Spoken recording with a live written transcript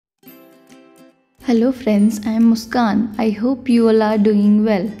Hello friends, I am Muskan. I hope you all are doing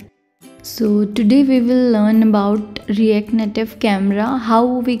well. So today we will learn about React Native Camera, how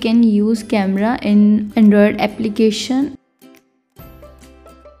we can use camera in Android application.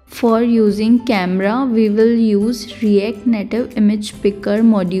 For using camera, we will use React Native Image Picker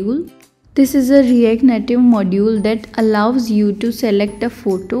module. This is a React Native module that allows you to select a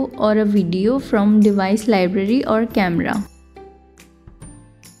photo or a video from device library or camera.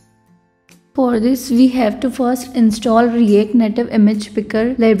 For this, we have to first install React Native Image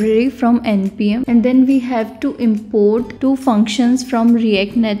Picker library from npm, and then we have to import two functions from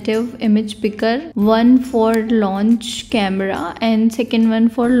React Native Image Picker, one for launch camera and second one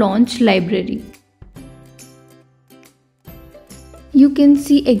for launch library. You can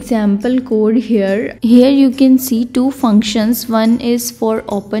see example code here. Here you can see two functions. One is for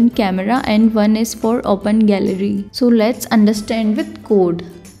open camera and one is for open gallery. So let's understand with code.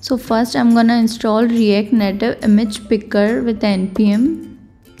 So first I'm gonna install React Native Image Picker with npm.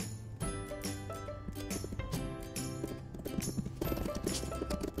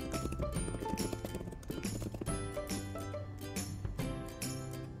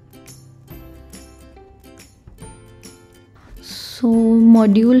 So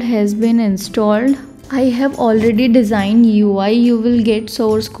module has been installed. I have already designed UI. You will get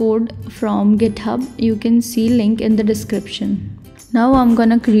source code from GitHub. You can see link in the description. Now I'm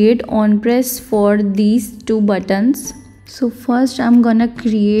gonna create on press for these two buttons. So first I'm gonna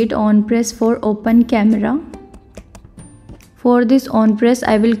create on press for open camera. For this on press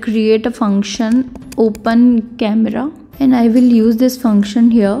I will create a function open camera and I will use this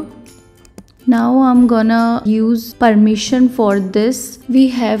function here. Now I'm gonna use permission for this. We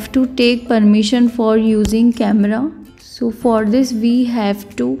have to take permission for using camera. So for this we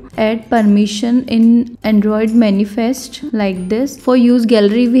have to add permission in Android manifest like this. For use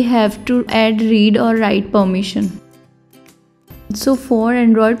gallery we have to add read or write permission. So for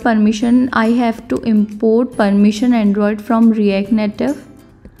Android permission I have to import permission Android from React Native.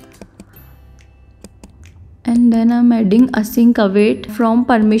 And then I'm adding async await. From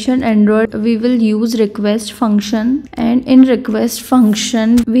permission Android we will use request function, and in request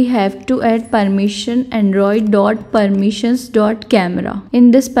function we have to add permission android.permissions.camera. In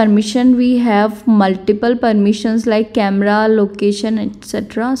this permission we have multiple permissions like camera, location,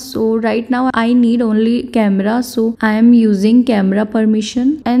 etc. So right now I need only camera, so I am using camera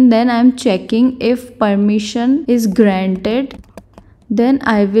permission, and then I am checking if permission is granted. Then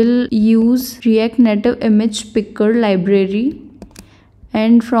I will use React Native Image Picker library,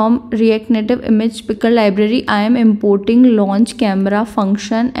 and from React Native Image Picker library I am importing launch camera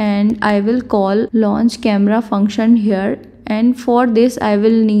function, and I will call launch camera function here. And for this I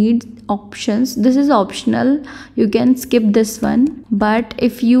will need options. This is optional, you can skip this one, but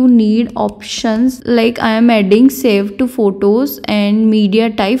if you need options, like I am adding save to photos and media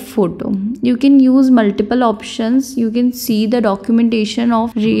type photo, you can use multiple options. You can see the documentation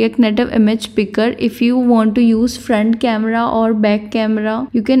of React Native Image Picker. If you want to use front camera or back camera,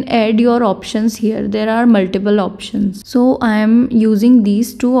 you can add your options here. There are multiple options. So I am using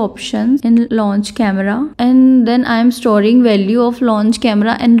these two options in launch camera, and then I am storing value of launch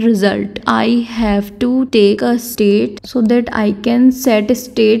camera and result. I have to take a state so that I can set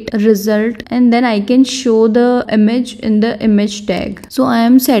state result, and then I can show the image in the image tag. So I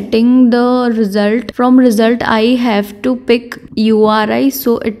am setting the result. From result I have to pick URI,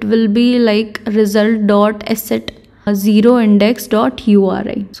 so it will be like result.asset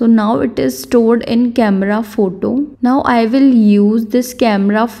 0index.uri. So now it is stored in camera photo. Now I will use this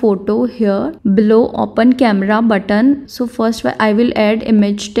camera photo here below open camera button. So first I will add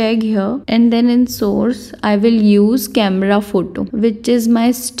image tag here, and then in source I will use camera photo, which is my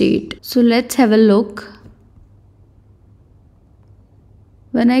state. So let's have a look.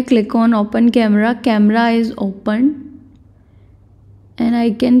 When I click on open camera, camera is open, and I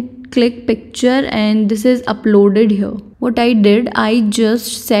can click picture and this is uploaded here. What I did, I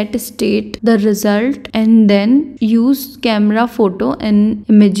just set state the result and then use camera photo and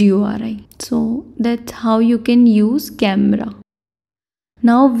image URI. So that's how you can use camera.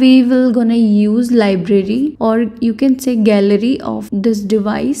 Now we will gonna use library, or you can say gallery of this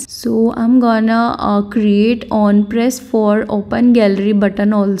device. So I'm gonna create on press for open gallery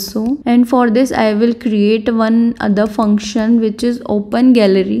button also, and for this I will create one other function which is open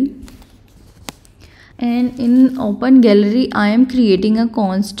gallery. And in open gallery I am creating a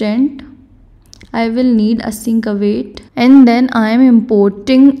constant. I will need async await, and then I am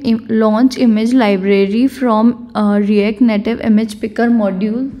importing launch image library from React Native image picker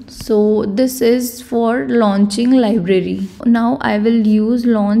module. So this is for launching library. Now I will use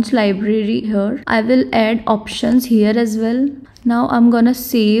launch library here. I will add options here as well. Now I'm gonna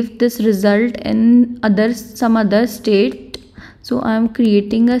save this result in some other state. So I'm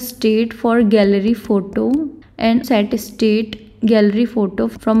creating a state for gallery photo and set state gallery photo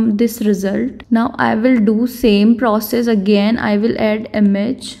from this result. Now I will do same process again. I will add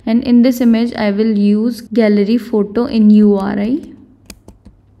image, and in this image I will use gallery photo in URI.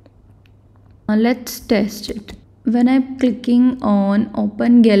 Now let's test it. When I'm clicking on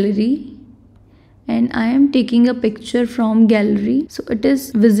open gallery and I am taking a picture from gallery, so it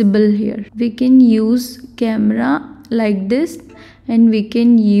is visible here. We can use camera like this and we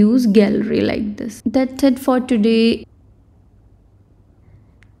can use gallery like this. That's it for today.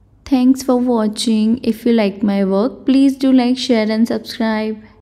 Thanks for watching. If you like my work, please do like, share and subscribe.